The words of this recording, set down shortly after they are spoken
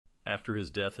After his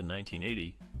death in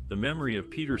 1980, the memory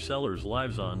of Peter Sellers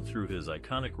lives on through his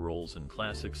iconic roles in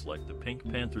classics like the Pink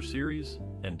Panther series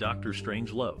and Doctor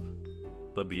Strangelove.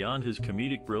 But beyond his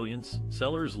comedic brilliance,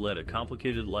 Sellers led a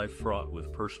complicated life fraught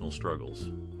with personal struggles.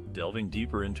 Delving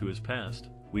deeper into his past,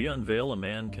 we unveil a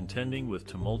man contending with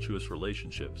tumultuous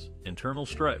relationships, internal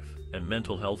strife, and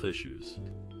mental health issues.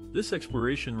 This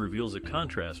exploration reveals a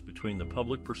contrast between the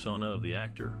public persona of the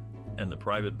actor and the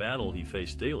private battle he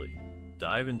faced daily.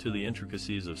 Dive into the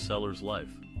intricacies of Sellers' life,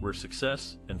 where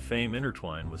success and fame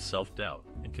intertwine with self-doubt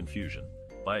and confusion.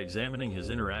 By examining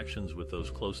his interactions with those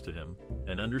close to him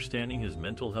and understanding his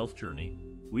mental health journey,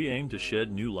 we aim to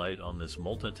shed new light on this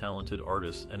multi-talented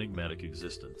artist's enigmatic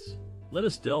existence. Let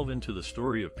us delve into the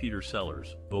story of Peter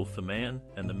Sellers, both the man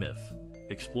and the myth,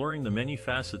 exploring the many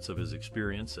facets of his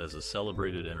experience as a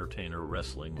celebrated entertainer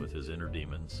wrestling with his inner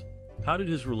demons. How did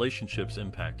his relationships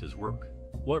impact his work?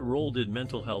 What role did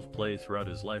mental health play throughout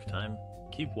his lifetime?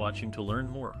 Keep watching to learn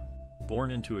more. Born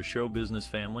into a show business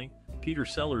family, Peter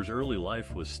Sellers' early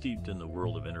life was steeped in the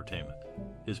world of entertainment.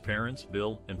 His parents,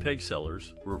 Bill and Peg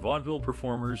Sellers, were vaudeville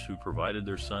performers who provided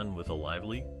their son with a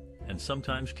lively and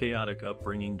sometimes chaotic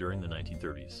upbringing during the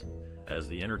 1930s. As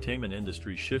the entertainment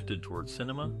industry shifted towards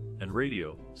cinema and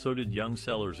radio, so did young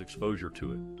Sellers' exposure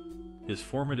to it. His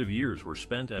formative years were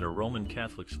spent at a Roman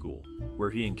Catholic school, where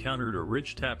he encountered a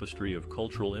rich tapestry of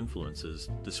cultural influences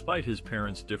despite his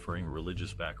parents' differing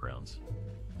religious backgrounds.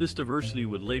 This diversity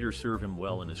would later serve him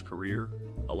well in his career,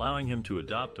 allowing him to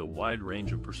adopt a wide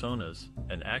range of personas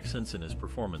and accents in his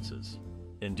performances.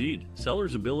 Indeed,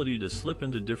 Sellers' ability to slip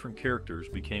into different characters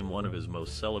became one of his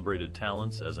most celebrated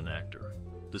talents as an actor.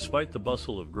 Despite the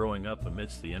bustle of growing up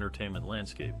amidst the entertainment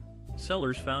landscape,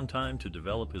 Sellers found time to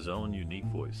develop his own unique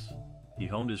voice. He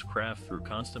honed his craft through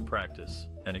constant practice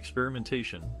and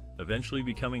experimentation, eventually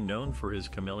becoming known for his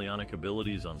chameleonic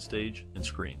abilities on stage and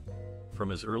screen. From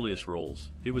his earliest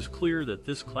roles, it was clear that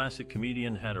this classic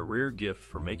comedian had a rare gift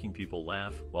for making people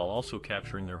laugh while also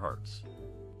capturing their hearts.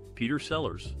 Peter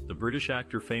Sellers, the British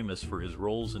actor famous for his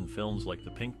roles in films like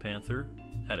The Pink Panther,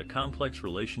 had a complex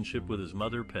relationship with his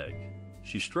mother, Peg.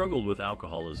 She struggled with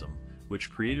alcoholism,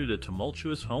 which created a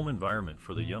tumultuous home environment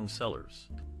for the young Sellers.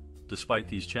 Despite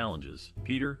these challenges,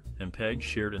 Peter and Peg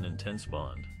shared an intense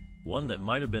bond, one that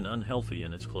might have been unhealthy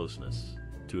in its closeness.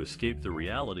 To escape the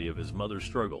reality of his mother's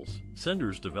struggles,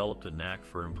 Sellers developed a knack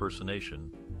for impersonation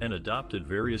and adopted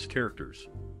various characters.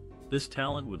 This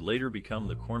talent would later become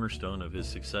the cornerstone of his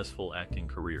successful acting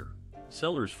career.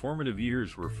 Sellers' formative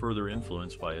years were further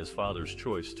influenced by his father's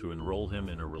choice to enroll him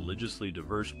in a religiously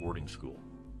diverse boarding school.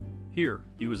 Here,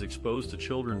 he was exposed to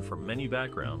children from many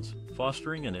backgrounds,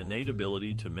 fostering an innate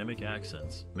ability to mimic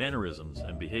accents, mannerisms,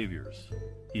 and behaviors.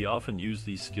 He often used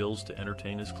these skills to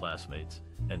entertain his classmates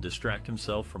and distract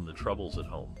himself from the troubles at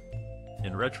home.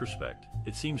 In retrospect,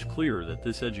 it seems clear that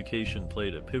this education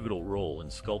played a pivotal role in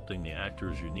sculpting the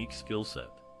actor's unique skill set.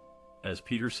 As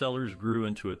Peter Sellers grew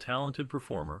into a talented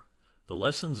performer, the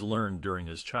lessons learned during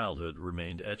his childhood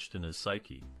remained etched in his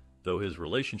psyche. Though his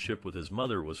relationship with his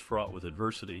mother was fraught with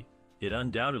adversity, it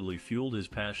undoubtedly fueled his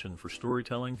passion for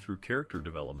storytelling through character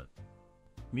development.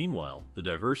 Meanwhile, the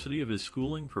diversity of his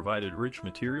schooling provided rich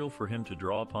material for him to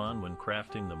draw upon when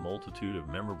crafting the multitude of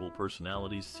memorable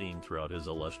personalities seen throughout his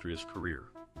illustrious career.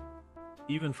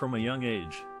 Even from a young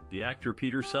age, the actor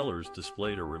Peter Sellers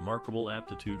displayed a remarkable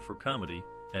aptitude for comedy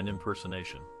and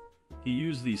impersonation. He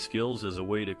used these skills as a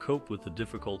way to cope with the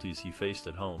difficulties he faced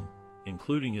at home,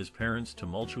 including his parents'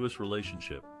 tumultuous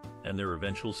relationship and their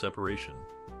eventual separation.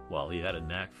 While he had a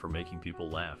knack for making people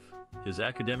laugh, his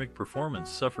academic performance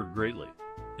suffered greatly.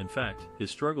 In fact,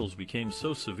 his struggles became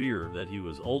so severe that he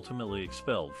was ultimately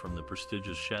expelled from the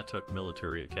prestigious Shattuck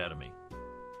Military Academy.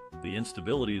 The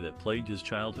instability that plagued his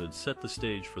childhood set the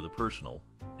stage for the personal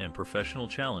and professional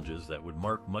challenges that would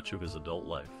mark much of his adult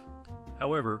life.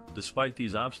 However, despite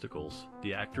these obstacles,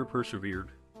 the actor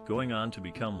persevered, going on to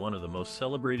become one of the most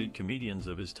celebrated comedians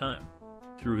of his time.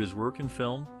 Through his work in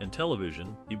film and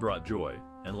television, he brought joy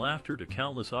and laughter to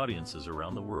countless audiences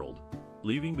around the world,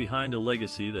 leaving behind a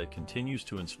legacy that continues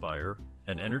to inspire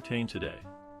and entertain today.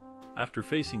 After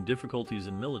facing difficulties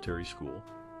in military school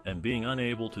and being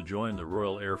unable to join the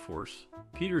Royal Air Force,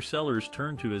 Peter Sellers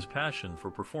turned to his passion for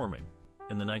performing.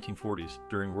 In the 1940s,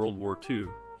 during World War II,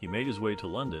 he made his way to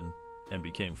London and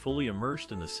became fully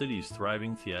immersed in the city's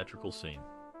thriving theatrical scene.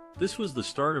 This was the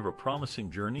start of a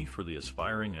promising journey for the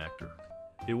aspiring actor.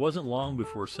 It wasn't long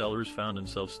before Sellers found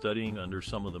himself studying under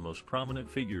some of the most prominent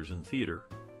figures in theater,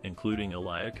 including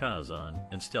Elia Kazan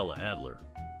and Stella Adler.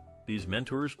 These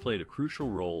mentors played a crucial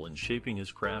role in shaping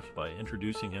his craft by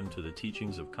introducing him to the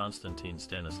teachings of Konstantin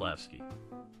Stanislavski.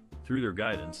 Through their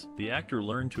guidance, the actor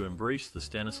learned to embrace the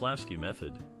Stanislavski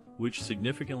method, which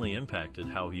significantly impacted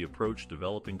how he approached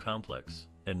developing complex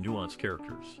and nuanced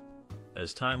characters.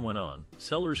 As time went on,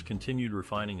 Sellers continued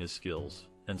refining his skills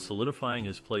and solidifying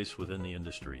his place within the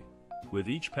industry. With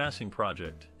each passing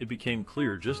project, it became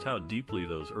clear just how deeply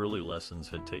those early lessons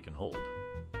had taken hold.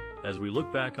 As we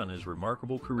look back on his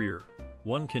remarkable career,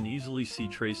 one can easily see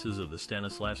traces of the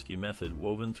Stanislavski method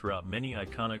woven throughout many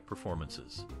iconic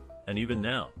performances. And even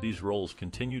now, these roles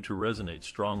continue to resonate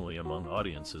strongly among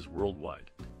audiences worldwide.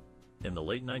 In the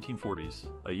late 1940s,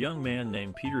 a young man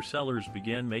named Peter Sellers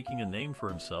began making a name for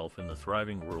himself in the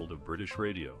thriving world of British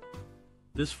radio.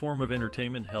 This form of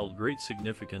entertainment held great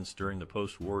significance during the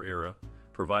post-war era,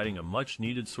 providing a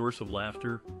much-needed source of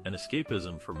laughter and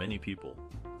escapism for many people.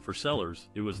 For Sellers,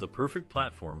 it was the perfect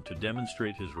platform to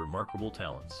demonstrate his remarkable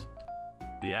talents.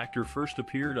 The actor first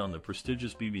appeared on the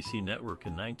prestigious BBC network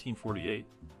in 1948,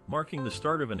 marking the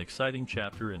start of an exciting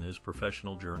chapter in his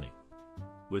professional journey.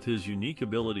 With his unique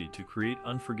ability to create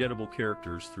unforgettable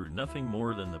characters through nothing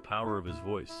more than the power of his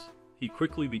voice, he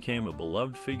quickly became a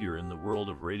beloved figure in the world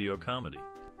of radio comedy.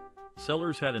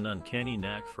 Sellers had an uncanny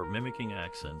knack for mimicking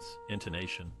accents,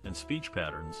 intonation, and speech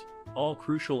patterns, all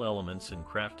crucial elements in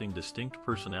crafting distinct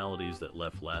personalities that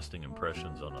left lasting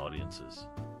impressions on audiences.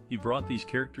 He brought these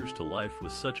characters to life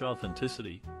with such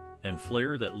authenticity and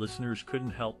flair that listeners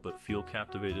couldn't help but feel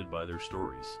captivated by their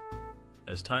stories.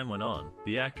 As time went on,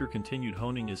 the actor continued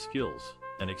honing his skills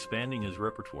and expanding his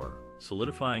repertoire,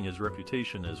 solidifying his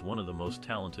reputation as one of the most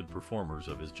talented performers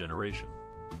of his generation.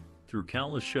 Through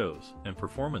countless shows and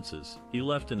performances, he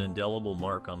left an indelible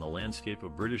mark on the landscape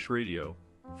of British radio,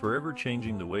 forever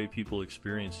changing the way people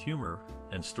experience humor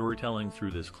and storytelling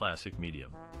through this classic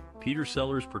medium. Peter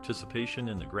Sellers' participation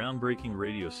in the groundbreaking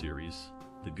radio series,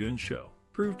 The Goon Show,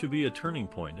 proved to be a turning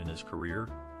point in his career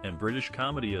and British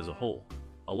comedy as a whole.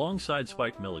 Alongside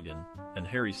Spike Milligan and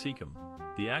Harry Secombe,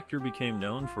 the actor became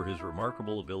known for his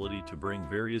remarkable ability to bring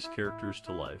various characters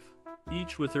to life,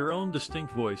 each with their own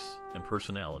distinct voice and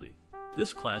personality.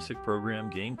 This classic program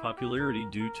gained popularity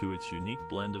due to its unique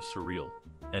blend of surreal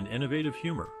and innovative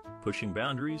humor, pushing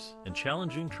boundaries and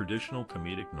challenging traditional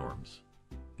comedic norms.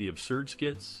 The absurd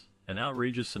skits and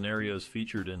outrageous scenarios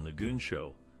featured in The Goon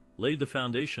Show laid the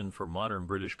foundation for modern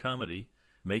British comedy,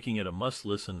 making it a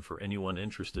must-listen for anyone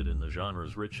interested in the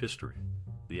genre's rich history.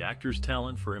 The actor's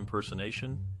talent for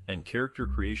impersonation and character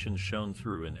creation shone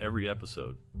through in every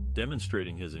episode,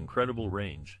 demonstrating his incredible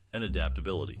range and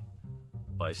adaptability.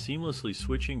 By seamlessly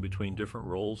switching between different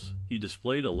roles, he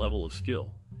displayed a level of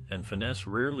skill and finesse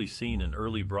rarely seen in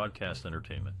early broadcast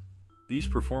entertainment. These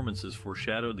performances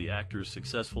foreshadowed the actor's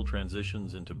successful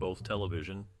transitions into both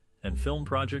television and film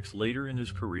projects later in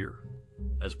his career.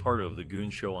 As part of the Goon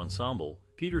Show ensemble,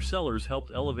 Peter Sellers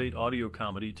helped elevate audio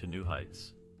comedy to new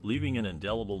heights, leaving an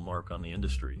indelible mark on the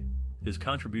industry. His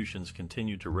contributions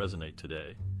continue to resonate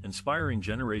today, inspiring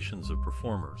generations of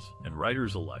performers and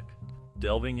writers alike.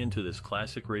 Delving into this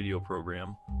classic radio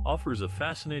program offers a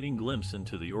fascinating glimpse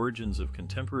into the origins of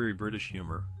contemporary British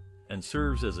humor and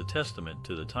serves as a testament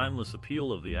to the timeless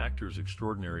appeal of the actor's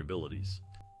extraordinary abilities.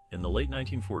 In the late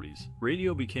 1940s,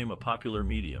 radio became a popular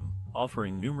medium,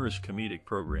 offering numerous comedic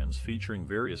programs featuring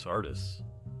various artists.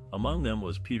 Among them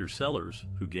was Peter Sellers,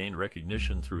 who gained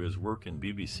recognition through his work in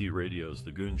BBC Radio's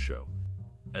The Goon Show.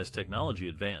 As technology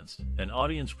advanced and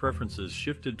audience preferences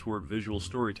shifted toward visual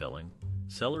storytelling,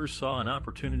 Sellers saw an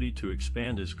opportunity to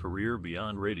expand his career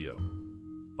beyond radio.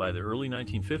 By the early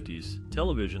 1950s,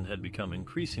 television had become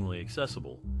increasingly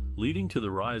accessible, leading to the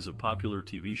rise of popular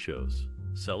TV shows.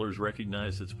 Sellers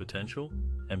recognized its potential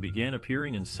and began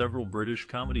appearing in several British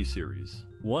comedy series.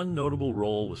 One notable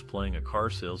role was playing a car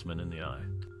salesman in the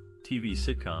TV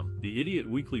sitcom The Idiot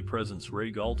Weekly presents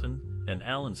Ray Galton and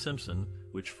Alan Simpson,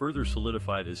 which further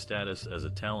solidified his status as a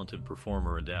talented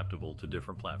performer adaptable to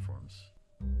different platforms.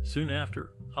 Soon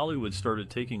after, Hollywood started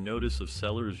taking notice of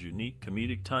Sellers' unique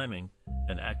comedic timing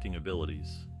and acting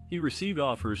abilities. He received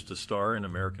offers to star in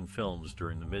American films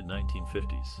during the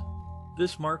mid-1950s.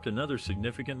 This marked another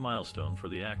significant milestone for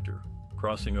the actor,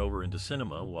 crossing over into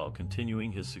cinema while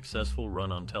continuing his successful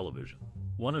run on television.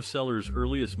 One of Sellers'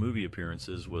 earliest movie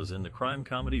appearances was in the crime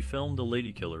comedy film The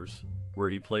Ladykillers, where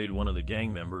he played one of the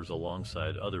gang members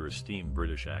alongside other esteemed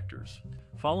British actors.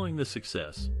 Following this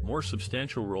success, more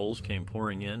substantial roles came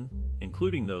pouring in,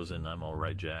 including those in I'm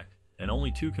Alright Jack and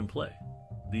Only Two Can Play.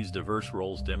 These diverse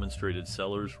roles demonstrated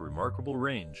Sellers' remarkable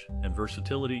range and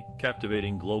versatility,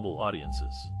 captivating global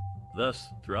audiences. Thus,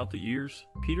 throughout the years,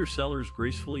 Peter Sellers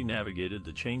gracefully navigated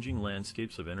the changing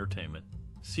landscapes of entertainment,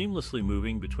 seamlessly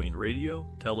moving between radio,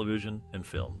 television, and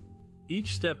film.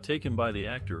 Each step taken by the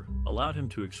actor allowed him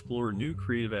to explore new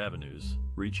creative avenues,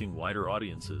 reaching wider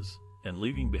audiences, and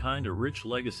leaving behind a rich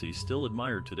legacy still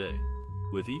admired today.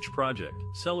 With each project,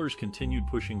 Sellers continued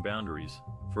pushing boundaries,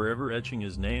 forever etching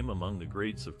his name among the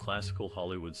greats of classical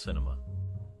Hollywood cinema.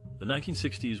 The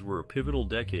 1960s were a pivotal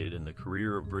decade in the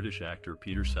career of British actor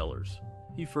Peter Sellers.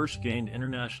 He first gained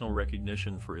international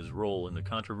recognition for his role in the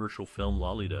controversial film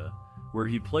Lolita, where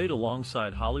he played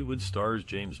alongside Hollywood stars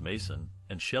James Mason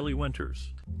and Shelley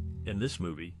Winters. In this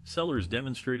movie, Sellers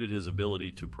demonstrated his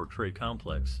ability to portray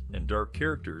complex and dark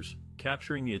characters,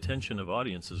 capturing the attention of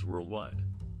audiences worldwide.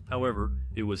 However,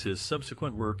 it was his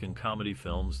subsequent work in comedy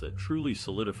films that truly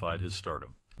solidified his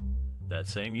stardom. That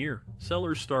same year,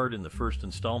 Sellers starred in the first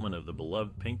installment of the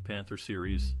beloved Pink Panther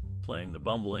series, playing the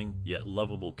bumbling yet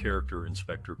lovable character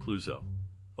Inspector Clouseau.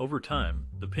 Over time,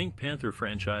 the Pink Panther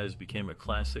franchise became a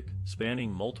classic,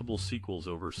 spanning multiple sequels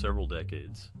over several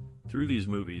decades. Through these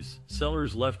movies,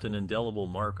 Sellers left an indelible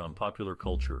mark on popular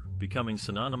culture, becoming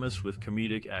synonymous with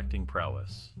comedic acting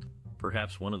prowess.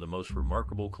 Perhaps one of the most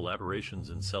remarkable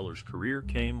collaborations in Sellers' career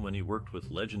came when he worked with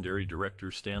legendary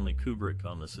director Stanley Kubrick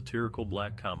on the satirical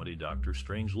black comedy Dr.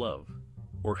 Strangelove,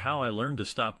 or How I Learned to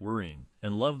Stop Worrying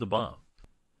and Love the Bomb.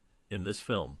 In this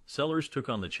film, Sellers took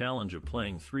on the challenge of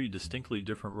playing three distinctly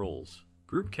different roles: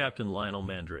 Group Captain Lionel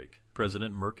Mandrake,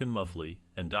 President Merkin Muffley,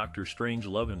 and Dr.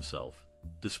 Strangelove himself,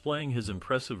 displaying his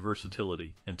impressive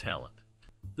versatility and talent.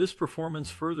 This performance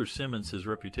further cements his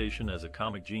reputation as a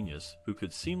comic genius who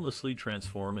could seamlessly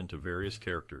transform into various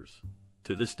characters.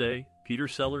 To this day, Peter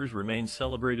Sellers remains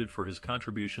celebrated for his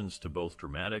contributions to both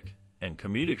dramatic and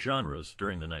comedic genres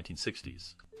during the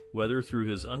 1960s. Whether through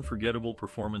his unforgettable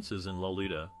performances in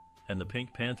Lolita and the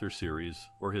Pink Panther series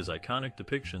or his iconic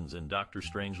depictions in Dr.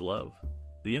 Strangelove,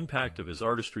 the impact of his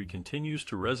artistry continues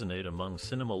to resonate among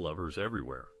cinema lovers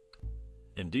everywhere.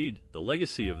 Indeed, the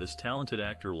legacy of this talented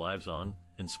actor lives on,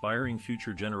 inspiring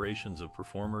future generations of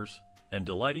performers and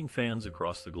delighting fans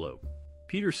across the globe.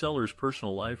 Peter Sellers'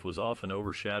 personal life was often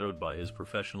overshadowed by his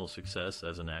professional success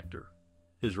as an actor.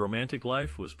 His romantic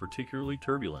life was particularly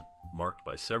turbulent, marked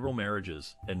by several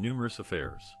marriages and numerous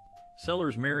affairs.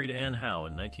 Sellers married Anne Howe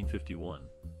in 1951,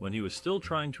 when he was still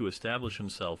trying to establish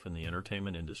himself in the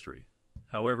entertainment industry.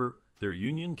 However, their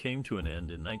union came to an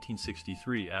end in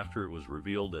 1963 after it was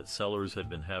revealed that Sellers had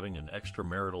been having an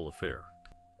extramarital affair.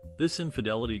 This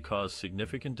infidelity caused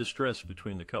significant distress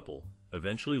between the couple,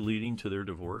 eventually leading to their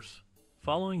divorce.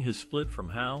 Following his split from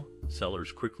Howe,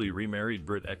 Sellers quickly remarried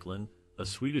Britt Ekland, a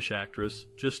Swedish actress,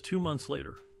 just 2 months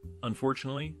later.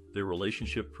 Unfortunately, their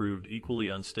relationship proved equally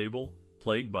unstable,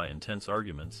 plagued by intense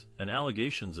arguments and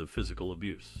allegations of physical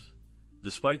abuse.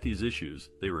 Despite these issues,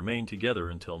 they remained together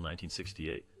until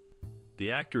 1968.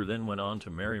 The actor then went on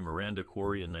to marry Miranda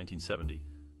Corey in 1970,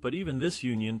 but even this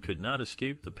union could not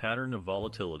escape the pattern of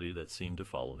volatility that seemed to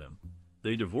follow him.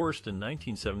 They divorced in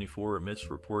 1974 amidst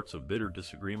reports of bitter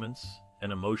disagreements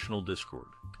and emotional discord.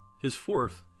 His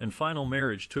fourth and final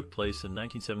marriage took place in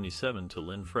 1977 to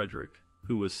Lynn Frederick,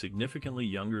 who was significantly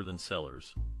younger than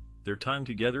Sellers. Their time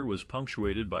together was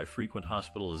punctuated by frequent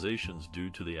hospitalizations due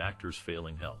to the actor's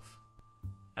failing health.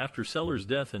 After Sellers'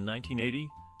 death in 1980,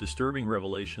 disturbing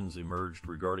revelations emerged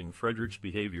regarding Frederick's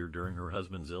behavior during her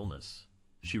husband's illness.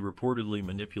 She reportedly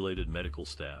manipulated medical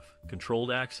staff,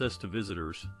 controlled access to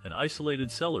visitors, and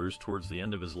isolated Sellers towards the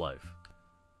end of his life.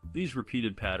 These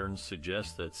repeated patterns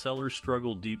suggest that Sellers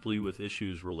struggled deeply with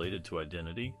issues related to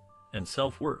identity and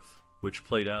self-worth, which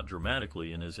played out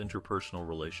dramatically in his interpersonal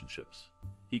relationships.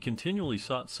 He continually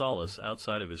sought solace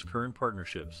outside of his current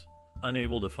partnerships,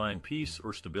 unable to find peace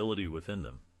or stability within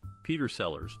them. Peter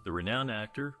Sellers, the renowned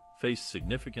actor, faced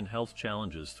significant health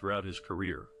challenges throughout his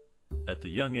career. At the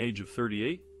young age of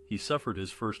 38, he suffered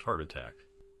his first heart attack.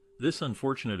 This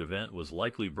unfortunate event was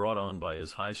likely brought on by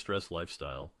his high-stress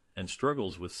lifestyle and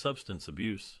struggles with substance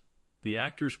abuse. The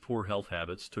actor's poor health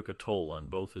habits took a toll on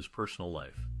both his personal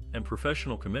life and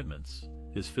professional commitments.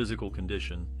 His physical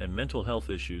condition and mental health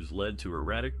issues led to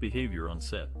erratic behavior on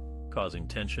set, causing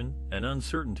tension and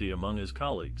uncertainty among his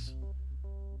colleagues.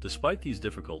 Despite these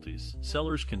difficulties,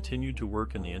 Sellers continued to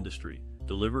work in the industry,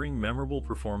 delivering memorable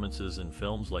performances in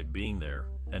films like Being There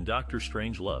and Dr.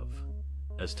 Strangelove.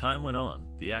 As time went on,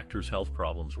 the actor's health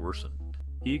problems worsened.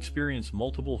 He experienced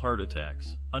multiple heart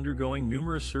attacks, undergoing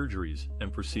numerous surgeries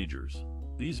and procedures.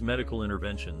 These medical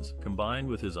interventions, combined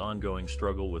with his ongoing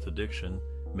struggle with addiction,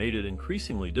 made it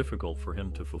increasingly difficult for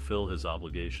him to fulfill his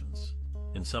obligations.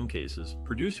 In some cases,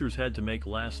 producers had to make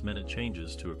last-minute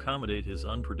changes to accommodate his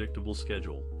unpredictable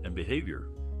schedule and behavior.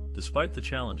 Despite the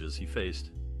challenges he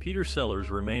faced, Peter Sellers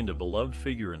remained a beloved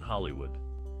figure in Hollywood.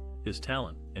 His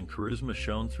talent and charisma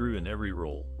shone through in every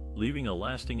role, leaving a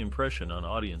lasting impression on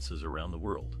audiences around the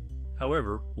world.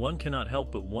 However, one cannot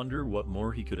help but wonder what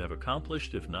more he could have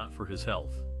accomplished if not for his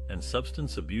health and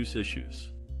substance abuse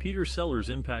issues. Peter Sellers'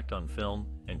 impact on film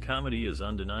and comedy is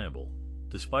undeniable.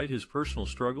 Despite his personal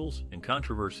struggles and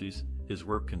controversies, his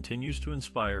work continues to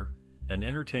inspire and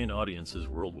entertain audiences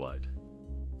worldwide.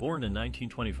 Born in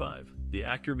 1925, the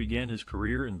actor began his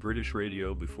career in British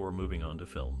radio before moving on to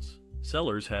films.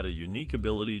 Sellers had a unique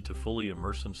ability to fully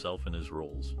immerse himself in his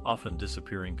roles, often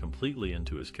disappearing completely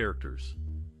into his characters.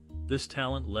 This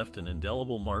talent left an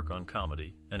indelible mark on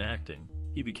comedy and acting.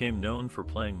 He became known for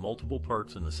playing multiple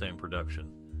parts in the same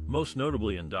production, most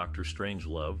notably in Doctor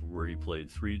Strangelove, where he played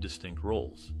 3 distinct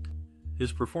roles.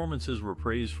 His performances were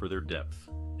praised for their depth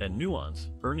and nuance,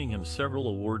 earning him several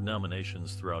award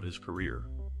nominations throughout his career.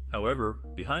 However,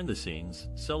 behind the scenes,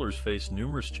 Sellers faced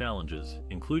numerous challenges,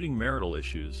 including marital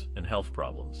issues and health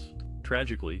problems.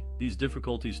 Tragically, these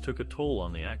difficulties took a toll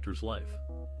on the actor's life.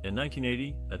 In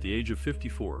 1980, at the age of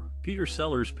 54, Peter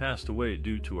Sellers passed away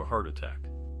due to a heart attack.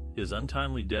 His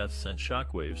untimely death sent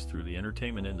shockwaves through the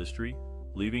entertainment industry,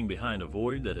 leaving behind a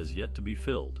void that has yet to be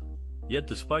filled. Yet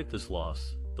despite this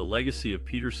loss, the legacy of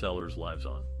Peter Sellers lives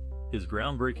on. His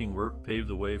groundbreaking work paved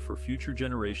the way for future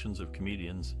generations of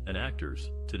comedians and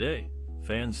actors. Today,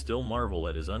 fans still marvel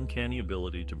at his uncanny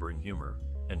ability to bring humor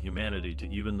and humanity to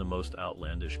even the most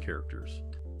outlandish characters.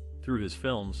 Through his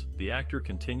films, the actor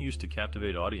continues to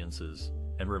captivate audiences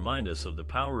and remind us of the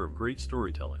power of great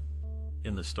storytelling.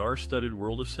 In the star-studded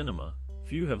world of cinema,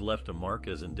 few have left a mark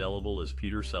as indelible as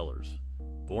Peter Sellers.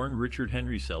 Born Richard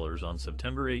Henry Sellers on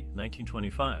September 8,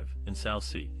 1925, in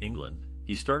Southsea, England,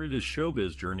 he started his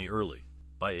showbiz journey early.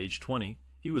 By age 20,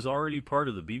 he was already part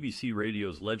of the BBC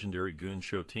Radio's legendary Goon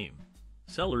Show team.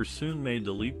 Sellers soon made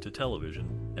the leap to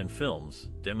television and films,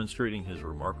 demonstrating his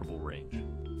remarkable range.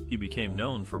 He became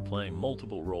known for playing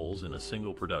multiple roles in a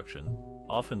single production,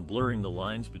 often blurring the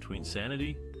lines between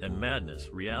sanity and madness,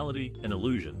 reality and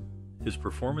illusion. His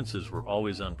performances were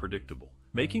always unpredictable,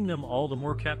 making them all the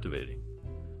more captivating.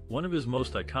 One of his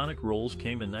most iconic roles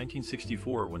came in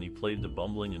 1964 when he played the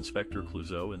bumbling Inspector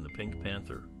Clouseau in The Pink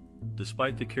Panther.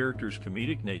 Despite the character's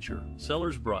comedic nature,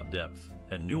 Sellers brought depth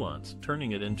and nuance,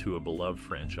 turning it into a beloved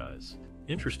franchise.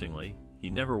 Interestingly, he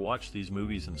never watched these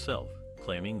movies himself,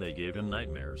 claiming they gave him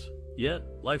nightmares. Yet,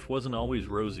 life wasn't always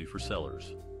rosy for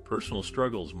Sellers. Personal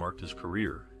struggles marked his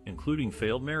career, including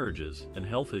failed marriages and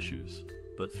health issues.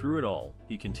 But through it all,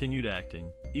 he continued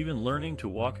acting, even learning to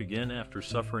walk again after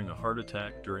suffering a heart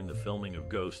attack during the filming of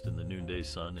Ghost in the Noonday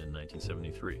Sun in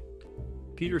 1973.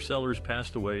 Peter Sellers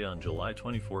passed away on July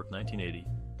 24, 1980,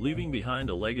 leaving behind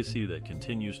a legacy that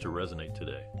continues to resonate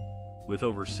today. With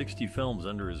over 60 films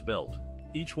under his belt,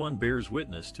 each one bears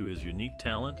witness to his unique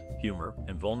talent, humor,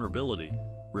 and vulnerability,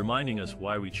 reminding us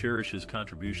why we cherish his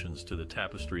contributions to the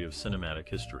tapestry of cinematic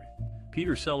history.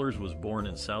 Peter Sellers was born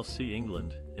in Southsea,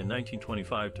 England, in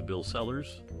 1925 to Bill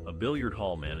Sellers, a billiard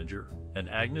hall manager, and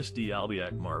Agnes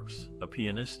d'Albiac Marks, a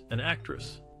pianist and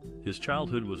actress. His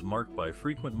childhood was marked by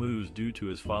frequent moves due to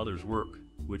his father's work,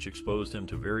 which exposed him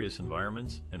to various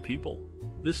environments and people.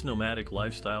 This nomadic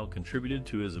lifestyle contributed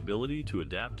to his ability to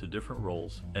adapt to different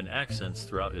roles and accents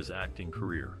throughout his acting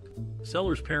career.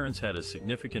 Sellers' parents had a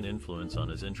significant influence on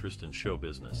his interest in show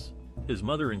business. His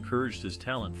mother encouraged his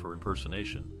talent for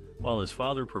impersonation, while his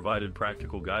father provided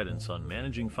practical guidance on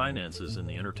managing finances in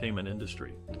the entertainment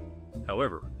industry.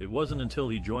 However, it wasn't until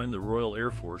he joined the Royal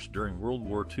Air Force during World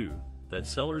War II that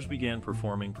Sellers began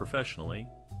performing professionally,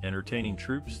 entertaining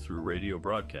troops through radio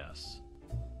broadcasts.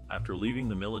 After leaving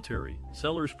the military,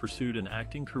 Sellers pursued an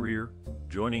acting career,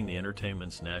 joining the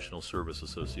Entertainment's National Service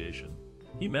Association.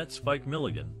 He met Spike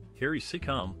Milligan, Harry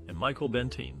Sickham, and Michael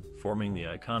Bentine, forming the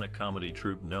iconic comedy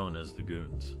troupe known as the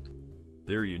Goons.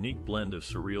 Their unique blend of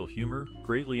surreal humor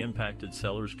greatly impacted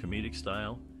Sellers' comedic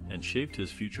style and shaped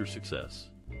his future success.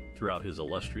 Throughout his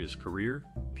illustrious career,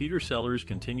 Peter Sellers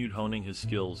continued honing his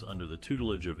skills under the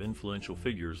tutelage of influential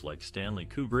figures like Stanley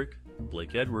Kubrick,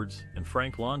 Blake Edwards, and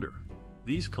Frank Launder.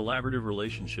 These collaborative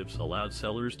relationships allowed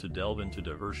Sellers to delve into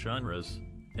diverse genres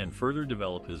and further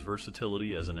develop his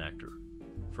versatility as an actor.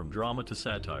 From drama to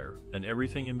satire, and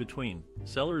everything in between,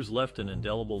 Sellers left an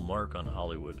indelible mark on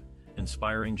Hollywood,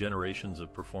 inspiring generations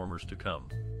of performers to come.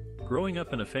 Growing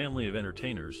up in a family of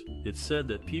entertainers, it's said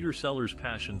that Peter Sellers'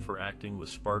 passion for acting was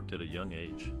sparked at a young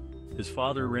age. His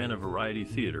father ran a variety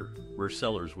theater, where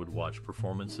Sellers would watch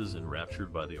performances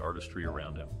enraptured by the artistry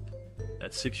around him.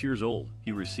 At 6 years old,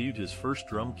 he received his first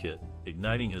drum kit,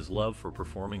 igniting his love for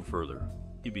performing further.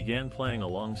 He began playing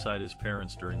alongside his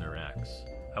parents during their acts.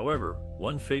 However,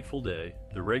 one fateful day,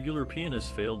 the regular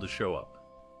pianist failed to show up.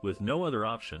 With no other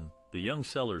option, The young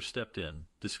Sellers stepped in,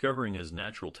 discovering his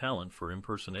natural talent for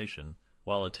impersonation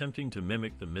while attempting to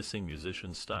mimic the missing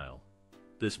musician's style.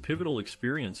 This pivotal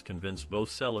experience convinced both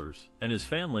Sellers and his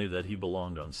family that he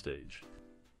belonged on stage.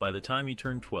 By the time he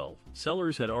turned 12,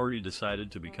 Sellers had already decided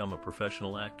to become a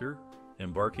professional actor,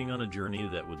 embarking on a journey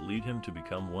that would lead him to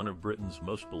become one of Britain's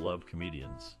most beloved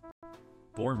comedians.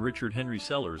 Born Richard Henry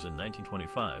Sellers in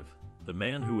 1925, the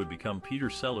man who would become Peter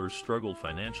Sellers struggled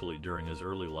financially during his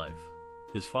early life.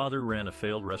 His father ran a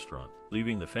failed restaurant,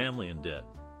 leaving the family in debt.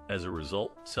 As a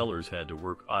result, Sellers had to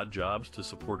work odd jobs to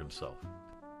support himself.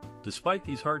 Despite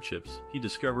these hardships, he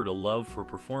discovered a love for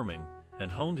performing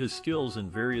and honed his skills in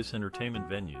various entertainment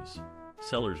venues.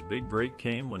 Sellers' big break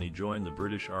came when he joined the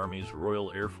British Army's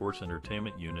Royal Air Force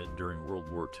Entertainment Unit during World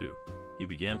War II. He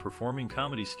began performing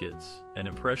comedy skits and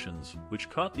impressions, which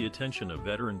caught the attention of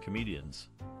veteran comedians.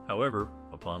 However,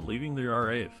 upon leaving the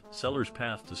RAF, Sellers'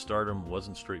 path to stardom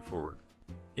wasn't straightforward.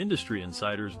 Industry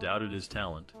insiders doubted his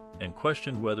talent and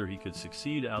questioned whether he could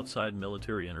succeed outside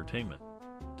military entertainment.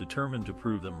 Determined to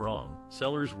prove them wrong,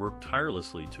 Sellers worked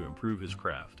tirelessly to improve his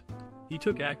craft. He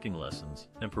took acting lessons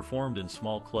and performed in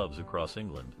small clubs across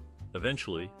England.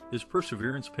 Eventually, his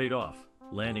perseverance paid off,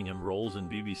 landing him roles in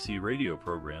BBC radio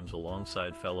programs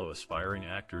alongside fellow aspiring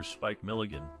actors Spike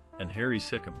Milligan and Harry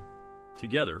Sickham.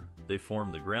 Together, they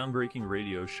formed the groundbreaking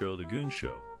radio show The Goon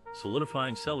Show,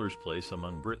 solidifying Sellers' place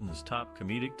among Britain's top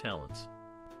comedic talents.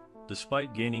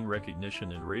 Despite gaining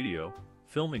recognition in radio,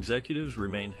 film executives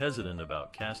remained hesitant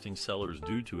about casting Sellers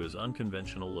due to his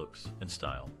unconventional looks and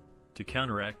style. To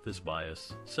counteract this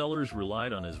bias, Sellers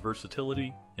relied on his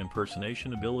versatility,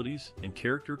 impersonation abilities, and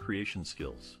character creation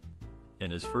skills. In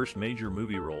his first major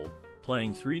movie role,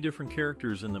 playing 3 different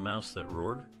characters in The Mouse That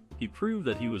Roared, he proved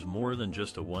that he was more than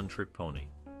just a one-trick pony.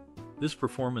 This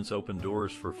performance opened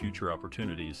doors for future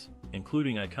opportunities,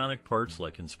 including iconic parts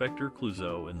like Inspector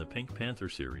Clouseau in the Pink Panther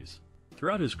series.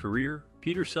 Throughout his career,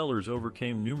 Peter Sellers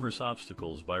overcame numerous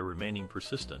obstacles by remaining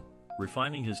persistent,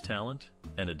 refining his talent,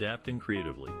 and adapting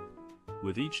creatively.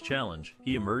 With each challenge,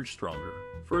 he emerged stronger,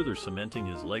 further cementing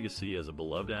his legacy as a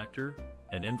beloved actor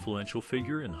and influential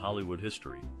figure in Hollywood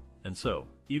history. And so,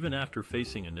 even after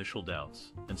facing initial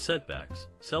doubts and setbacks,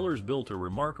 Sellers built a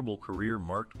remarkable career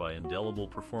marked by indelible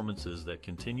performances that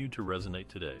continue to resonate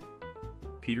today.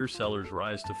 Peter Sellers'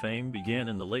 rise to fame began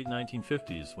in the late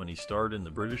 1950s when he starred in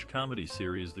the British comedy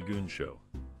series The Goon Show.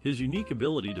 His unique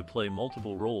ability to play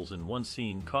multiple roles in one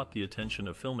scene caught the attention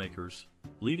of filmmakers,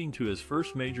 leading to his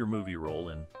first major movie role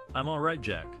in I'm Alright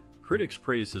Jack. Critics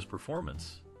praised his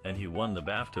performance, and he won the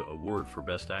BAFTA Award for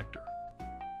Best Actor.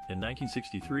 In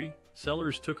 1963,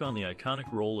 Sellers took on the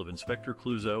iconic role of Inspector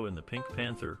Clouseau in The Pink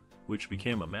Panther, which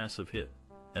became a massive hit,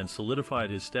 and solidified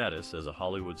his status as a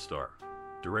Hollywood star.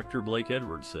 Director Blake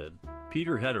Edwards said,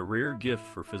 "Peter had a rare gift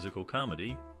for physical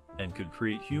comedy and could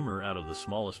create humor out of the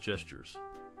smallest gestures."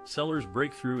 Sellers'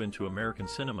 breakthrough into American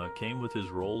cinema came with his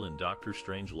role in Doctor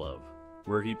Strangelove,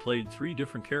 where he played 3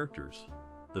 different characters.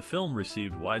 The film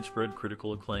received widespread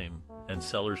critical acclaim, and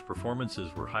Sellers'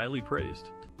 performances were highly praised.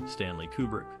 Stanley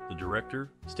Kubrick, the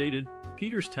director, stated,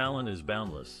 "Peter's talent is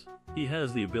boundless. He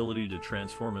has the ability to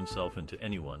transform himself into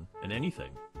anyone and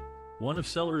anything." One of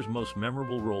Sellers' most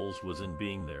memorable roles was in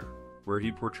Being There, where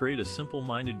he portrayed a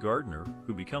simple-minded gardener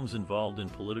who becomes involved in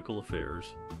political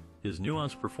affairs. His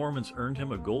nuanced performance earned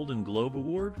him a Golden Globe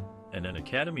Award and an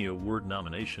Academy Award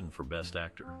nomination for Best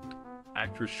Actor.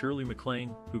 Actress Shirley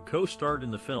MacLaine, who co-starred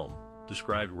in the film,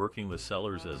 described working with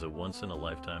Sellers as a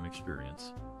once-in-a-lifetime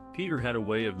experience. Peter had a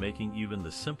way of making even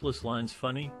the simplest lines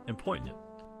funny and poignant.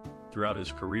 Throughout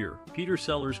his career, Peter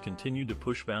Sellers continued to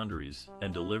push boundaries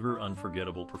and deliver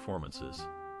unforgettable performances.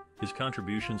 His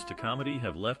contributions to comedy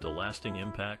have left a lasting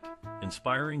impact,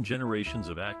 inspiring generations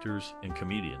of actors and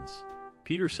comedians.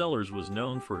 Peter Sellers was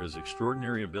known for his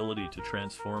extraordinary ability to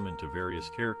transform into various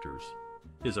characters.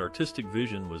 His artistic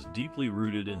vision was deeply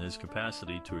rooted in his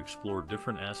capacity to explore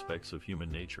different aspects of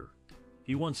human nature.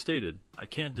 He once stated, "I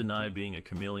can't deny being a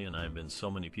chameleon. I've been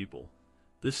so many people."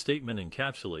 This statement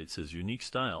encapsulates his unique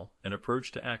style and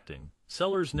approach to acting.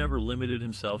 Sellers never limited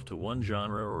himself to one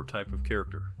genre or type of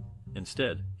character.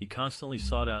 Instead, he constantly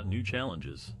sought out new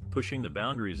challenges, pushing the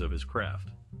boundaries of his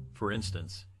craft. For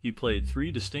instance, he played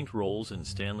 3 distinct roles in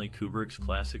Stanley Kubrick's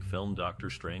classic film Doctor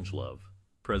Strangelove: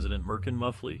 President Merkin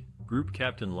Muffley, Group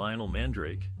Captain Lionel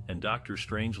Mandrake, and Doctor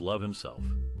Strangelove himself.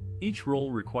 Each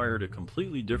role required a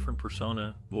completely different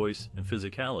persona, voice, and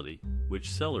physicality, which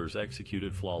Sellers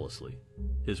executed flawlessly.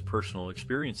 His personal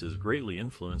experiences greatly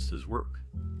influenced his work.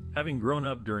 Having grown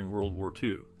up during World War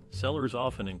II, Sellers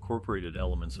often incorporated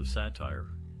elements of satire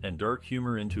and dark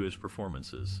humor into his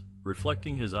performances,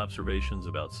 reflecting his observations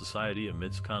about society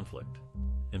amidst conflict.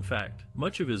 In fact,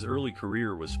 much of his early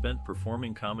career was spent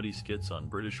performing comedy skits on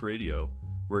British radio,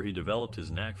 where he developed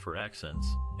his knack for accents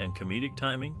and comedic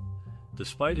timing.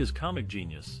 Despite his comic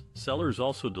genius, Sellers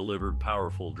also delivered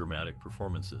powerful dramatic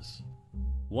performances.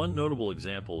 One notable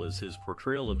example is his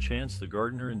portrayal of Chance the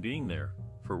Gardener in Being There,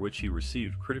 for which he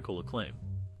received critical acclaim.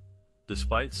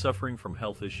 Despite suffering from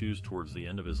health issues towards the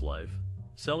end of his life,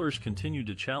 Sellers continued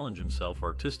to challenge himself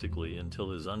artistically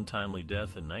until his untimely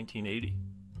death in 1980.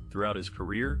 Throughout his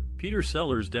career, Peter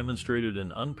Sellers demonstrated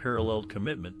an unparalleled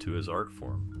commitment to his art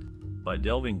form. By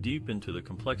delving deep into the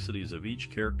complexities of each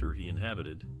character he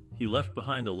inhabited, he left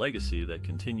behind a legacy that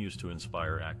continues to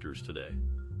inspire actors today.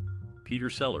 Peter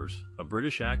Sellers, a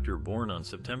British actor born on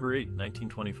September 8,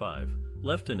 1925,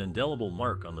 left an indelible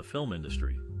mark on the film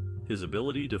industry. His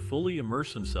ability to fully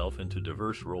immerse himself into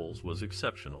diverse roles was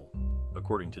exceptional.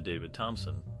 According to David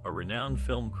Thompson, a renowned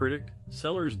film critic,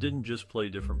 Sellers didn't just play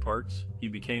different parts, he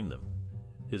became them.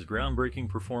 His groundbreaking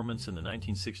performance in the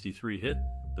 1963 hit,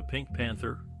 The Pink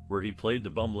Panther, where he played the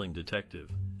bumbling detective,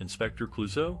 Inspector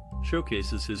Clouseau,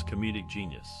 showcases his comedic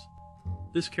genius.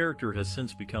 This character has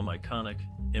since become iconic,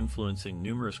 influencing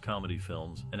numerous comedy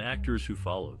films and actors who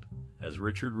followed. As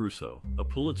Richard Russo, a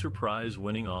Pulitzer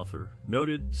Prize-winning author,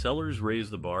 noted, Sellers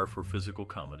raised the bar for physical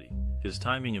comedy. His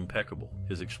timing impeccable,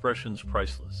 his expressions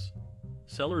priceless.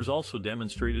 Sellers also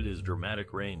demonstrated his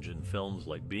dramatic range in films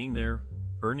like Being There,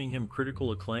 earning him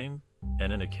critical acclaim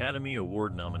and an Academy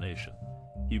Award nomination.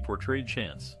 He portrayed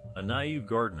Chance, a naive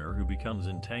gardener who becomes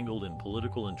entangled in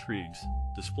political intrigues,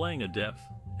 displaying a depth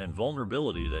and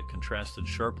vulnerability that contrasted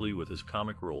sharply with his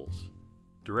comic roles.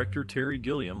 Director Terry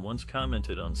Gilliam once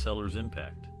commented on Sellers'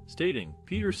 impact, stating,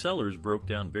 "Peter Sellers broke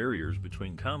down barriers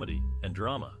between comedy and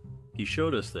drama. He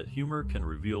showed us that humor can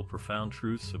reveal profound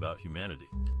truths about humanity."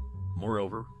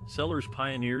 Moreover, Sellers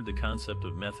pioneered the concept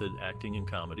of method acting in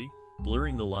comedy,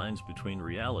 blurring the lines between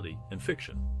reality and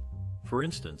fiction. For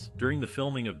instance, during the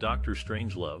filming of Doctor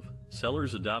Strangelove,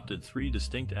 Sellers adopted 3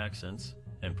 distinct accents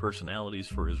and personalities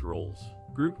for his roles: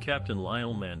 Group Captain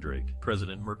Lionel Mandrake,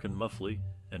 President Merkin Muffley,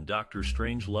 and Dr.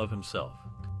 Strangelove himself.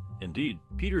 Indeed,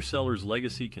 Peter Sellers'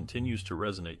 legacy continues to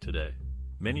resonate today.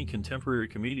 Many contemporary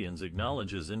comedians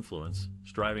acknowledge his influence,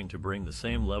 striving to bring the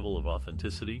same level of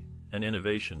authenticity and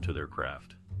innovation to their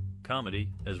craft.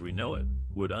 Comedy, as we know it,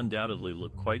 would undoubtedly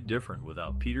look quite different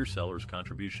without Peter Sellers'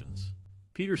 contributions.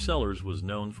 Peter Sellers was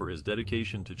known for his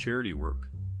dedication to charity work.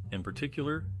 In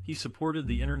particular, he supported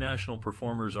the International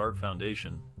Performers Art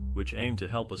Foundation, which aimed to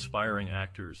help aspiring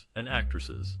actors and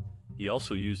actresses. He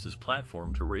also used his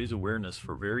platform to raise awareness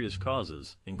for various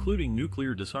causes, including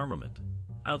nuclear disarmament.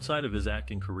 Outside of his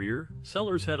acting career,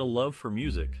 Sellers had a love for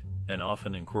music and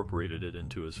often incorporated it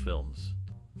into his films.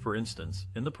 For instance,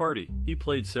 in The Party, he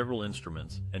played several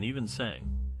instruments and even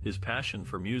sang. His passion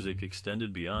for music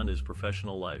extended beyond his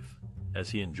professional life, as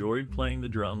he enjoyed playing the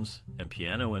drums and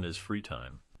piano in his free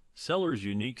time. Sellers'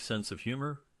 unique sense of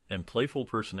humor and playful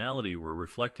personality were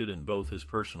reflected in both his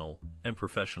personal and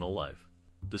professional life.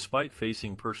 Despite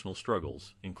facing personal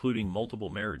struggles, including multiple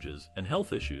marriages and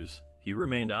health issues, he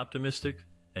remained optimistic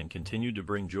and continued to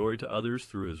bring joy to others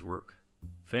through his work.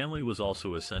 Family was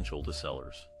also essential to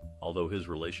Sellers. Although his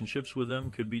relationships with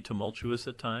them could be tumultuous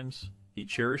at times, he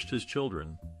cherished his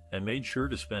children and made sure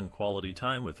to spend quality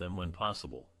time with them when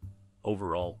possible.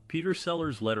 Overall, Peter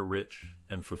Sellers led a rich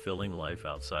and fulfilling life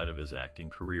outside of his acting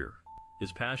career.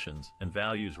 His passions and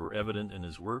values were evident in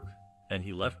his work, and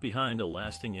he left behind a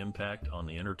lasting impact on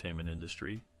the entertainment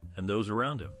industry and those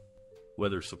around him.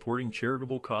 Whether supporting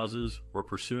charitable causes or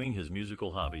pursuing his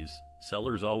musical hobbies,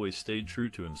 Sellers always stayed true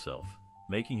to himself,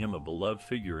 making him a beloved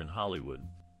figure in Hollywood.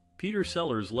 Peter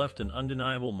Sellers left an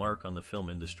undeniable mark on the film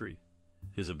industry.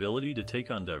 His ability to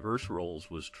take on diverse roles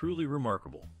was truly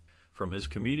remarkable. From his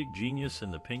comedic genius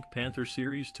in the Pink Panther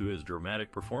series to his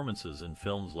dramatic performances in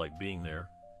films like Being There,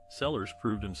 Sellers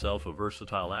proved himself a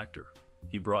versatile actor.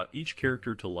 He brought each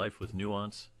character to life with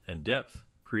nuance and depth,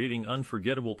 creating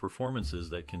unforgettable performances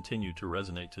that continue to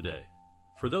resonate today.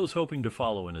 For those hoping to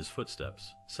follow in his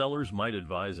footsteps, Sellers might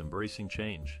advise embracing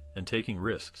change and taking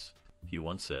risks. He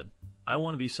once said, "I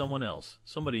want to be someone else,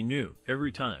 somebody new,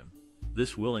 every time."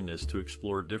 This willingness to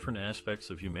explore different aspects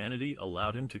of humanity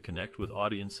allowed him to connect with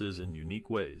audiences in unique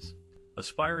ways.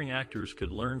 Aspiring actors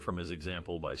could learn from his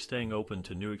example by staying open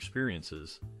to new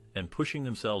experiences and pushing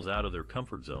themselves out of their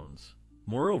comfort zones.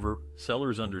 Moreover,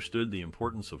 Sellers understood the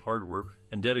importance of hard work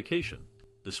and dedication.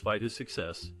 Despite his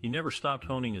success, he never stopped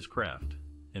honing his craft.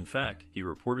 In fact, he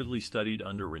reportedly studied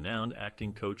under renowned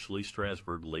acting coach Lee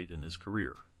Strasberg late in his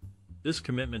career. This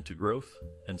commitment to growth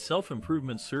and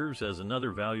self-improvement serves as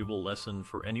another valuable lesson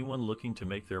for anyone looking to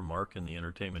make their mark in the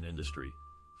entertainment industry.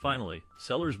 Finally,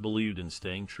 Sellers believed in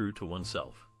staying true to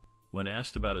oneself. When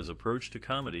asked about his approach to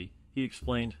comedy, he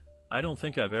explained, "I don't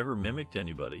think I've ever mimicked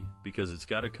anybody because it's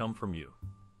got to come from you."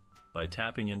 By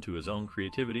tapping into his own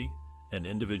creativity and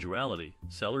individuality,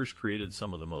 Sellers created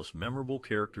some of the most memorable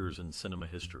characters in cinema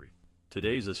history.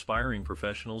 Today's aspiring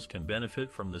professionals can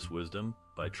benefit from this wisdom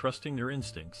by trusting their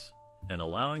instincts and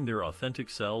allowing their authentic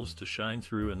selves to shine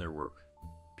through in their work.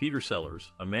 Peter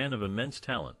Sellers, a man of immense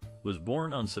talent, was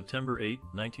born on September 8,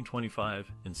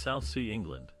 1925, in Southsea,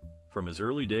 England. From his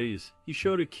early days, he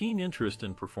showed a keen interest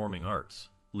in performing arts,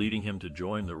 leading him to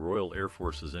join the Royal Air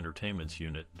Force's entertainments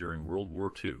unit during World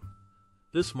War II.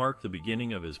 This marked the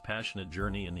beginning of his passionate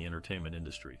journey in the entertainment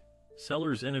industry.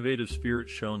 Sellers' innovative spirit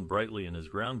shone brightly in his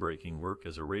groundbreaking work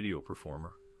as a radio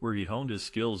performer, where he honed his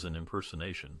skills in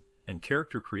impersonation and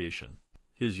character creation.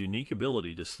 His unique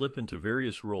ability to slip into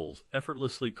various roles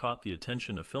effortlessly caught the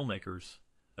attention of filmmakers,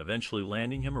 eventually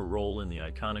landing him a role in the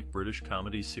iconic British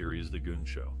comedy series The Goon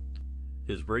Show.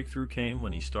 His breakthrough came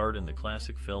when he starred in the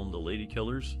classic film The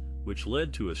Ladykillers, which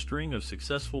led to a string of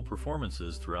successful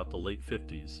performances throughout the late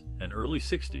 50s and early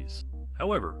 60s.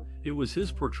 However, it was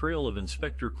his portrayal of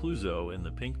Inspector Clouseau in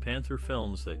the Pink Panther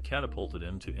films that catapulted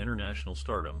him to international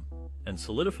stardom and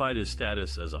solidified his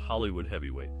status as a Hollywood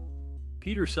heavyweight.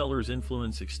 Peter Sellers'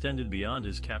 influence extended beyond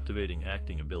his captivating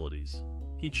acting abilities.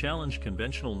 He challenged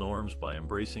conventional norms by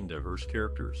embracing diverse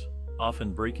characters,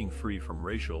 often breaking free from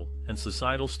racial and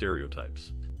societal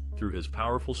stereotypes. Through his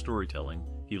powerful storytelling,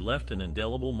 he left an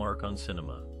indelible mark on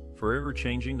cinema, forever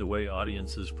changing the way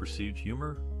audiences perceived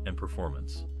humor and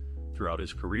performance. Throughout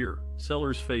his career,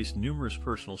 Sellers faced numerous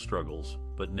personal struggles,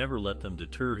 but never let them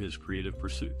deter his creative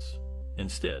pursuits.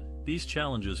 Instead, these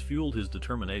challenges fueled his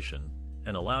determination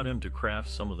and allowed him to craft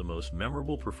some of the most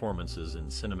memorable performances in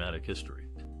cinematic history.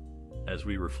 As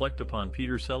we reflect upon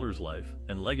Peter Sellers' life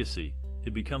and legacy,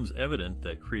 it becomes evident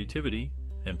that creativity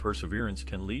and perseverance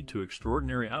can lead to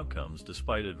extraordinary outcomes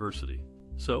despite adversity.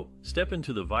 So, step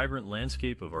into the vibrant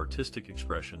landscape of artistic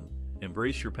expression,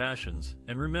 embrace your passions,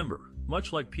 and remember,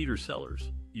 much like Peter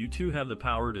Sellers, you too have the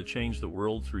power to change the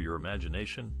world through your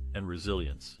imagination and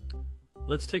resilience.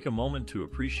 Let's take a moment to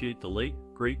appreciate the late,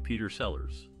 great Peter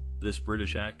Sellers. This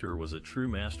British actor was a true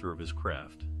master of his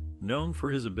craft, known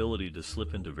for his ability to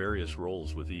slip into various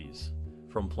roles with ease.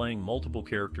 From playing multiple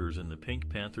characters in the Pink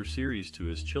Panther series to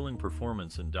his chilling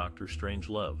performance in Doctor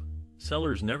Strangelove,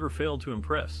 Sellers never failed to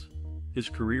impress. His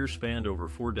career spanned over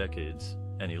 4 decades,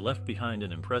 and he left behind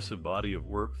an impressive body of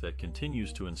work that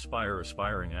continues to inspire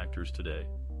aspiring actors today.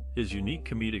 His unique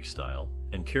comedic style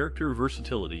and character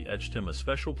versatility etched him a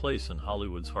special place in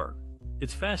Hollywood's heart.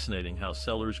 It's fascinating how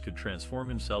Sellers could transform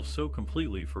himself so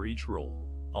completely for each role,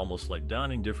 almost like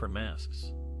donning different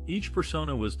masks. Each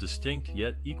persona was distinct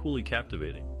yet equally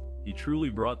captivating. He truly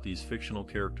brought these fictional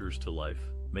characters to life,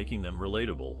 making them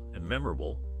relatable and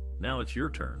memorable. Now it's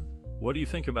your turn. What do you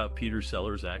think about Peter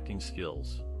Sellers' acting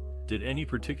skills? Did any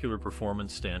particular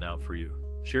performance stand out for you?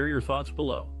 Share your thoughts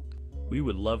below. We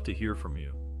would love to hear from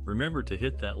you. Remember to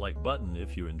hit that like button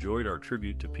if you enjoyed our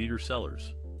tribute to Peter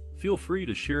Sellers. Feel free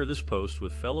to share this post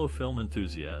with fellow film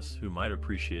enthusiasts who might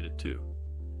appreciate it too.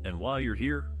 And while you're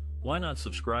here, why not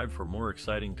subscribe for more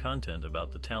exciting content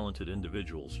about the talented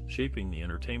individuals shaping the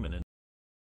entertainment industry?